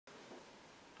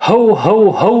Ho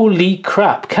ho holy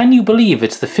crap, can you believe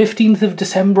it's the 15th of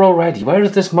December already? Where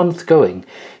is this month going?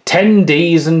 10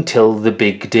 days until the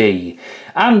big day.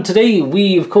 And today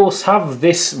we of course have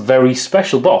this very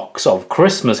special box of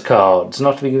Christmas cards,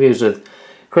 not to be confused with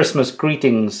Christmas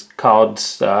greetings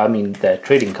cards. I mean, they're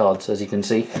trading cards, as you can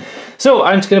see. So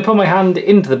I'm just going to put my hand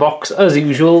into the box as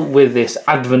usual with this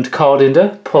Advent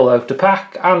Card-endar, pull out the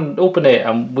pack and open it,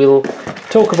 and we'll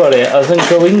talk about it as I'm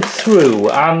going through.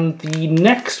 And the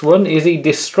next one is a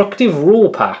destructive raw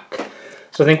pack.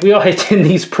 So I think we are hitting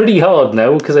these pretty hard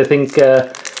now, because I think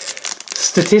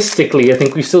statistically I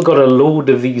think we've still got a load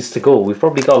of these to go. We've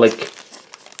probably got like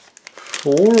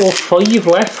 4 or 5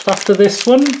 left after this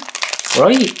one.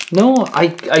 Right? No, I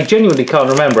genuinely can't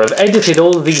remember. I've edited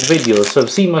all of these videos, so I've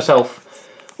seen myself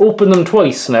open them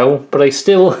twice now, but I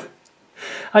still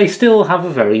have a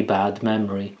very bad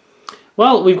memory.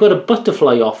 Well, we've got a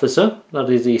butterfly officer. That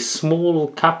is a small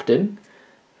captain.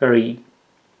 Very,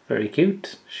 very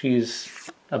cute. She's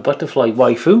a butterfly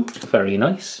waifu. Very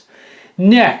nice.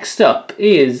 Next up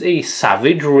is a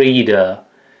savage raider.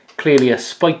 Clearly a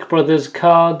Spike Brothers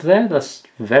card there. That's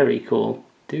very cool.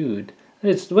 Dude.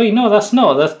 Wait, no, that's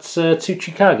not. That's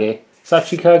Tsuchikage.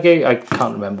 Sachikage? I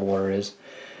can't remember what it is.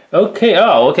 Okay,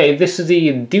 oh, okay, this is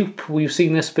the dupe. We've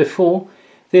seen this before.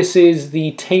 This is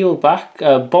the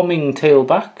tailback, bombing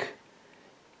tailback.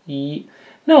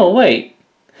 No, wait.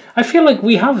 I feel like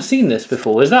we have seen this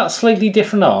before. Is that slightly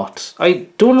different art? I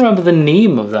don't remember the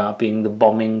name of that being the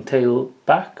bombing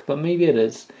tailback, but maybe it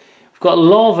is. We've got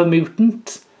Lava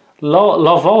Mutant,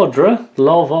 Lavadra.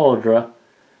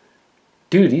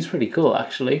 Dude, he's pretty cool,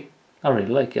 actually. I really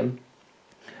like him.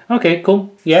 Okay,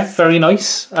 cool. Yeah, very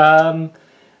nice.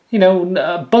 You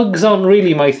know, bugs aren't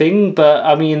really my thing, but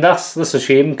I mean, that's a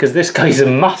shame, because this guy's a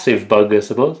massive bug, I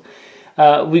suppose.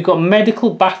 We've got Medical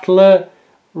Battler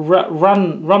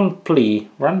Ranpley.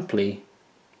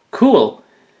 Cool.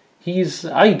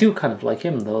 I do kind of like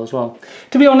him, though, as well.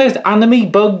 To be honest,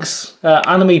 anime bugs,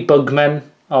 anime bugmen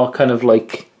are kind of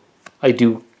like, I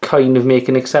do kind of make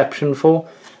an exception for.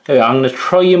 I'm going to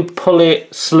try and pull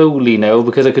it slowly now,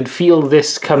 because I could feel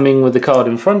this coming with the card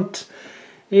in front.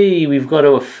 Hey, we've got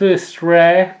our first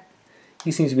rare.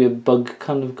 He seems to be a bug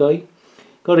kind of guy.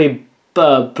 Got a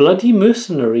bloody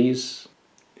mercenaries.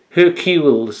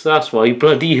 Hercules, that's why.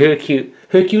 Bloody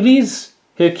Hercules?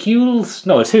 Hercules?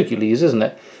 No, it's Hercules, isn't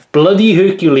it? Bloody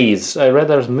Hercules. I read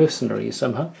that as mercenaries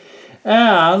somehow.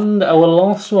 And our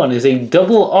last one is a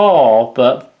double R,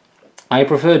 but I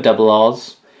prefer double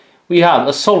R's. We have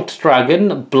Assault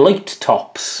Dragon, Blight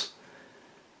Tops.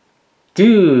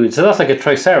 Dude, so that's like a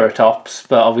Triceratops,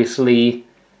 but obviously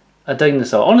a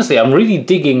dinosaur. Honestly, I'm really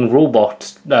digging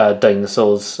robot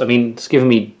dinosaurs. I mean, it's giving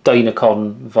me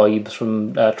Dinocon vibes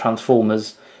from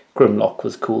Transformers. Grimlock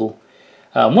was cool.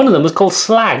 One of them was called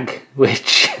Slag,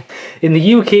 which in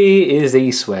the UK is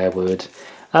a swear word.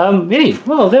 Hey,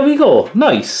 well, there we go.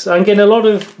 Nice. I'm getting a lot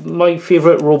of my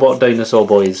favourite robot dinosaur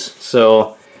boys,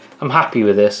 so I'm happy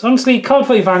with this. Honestly,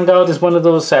 Cardfight Vanguard is one of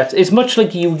those sets. It's much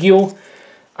like Yu-Gi-Oh!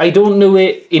 I don't know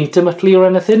it intimately or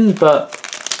anything, but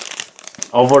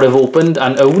of what I've opened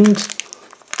and owned,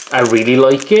 I really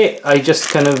like it. I just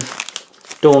kind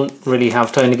of don't really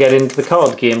have time to get into the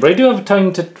card game, but I do have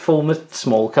time to form a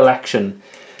small collection.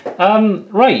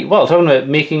 Right, well, talking about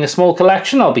making a small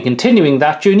collection, I'll be continuing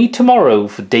that journey tomorrow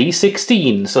for day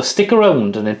 16, so stick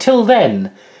around, and until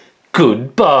then,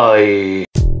 goodbye.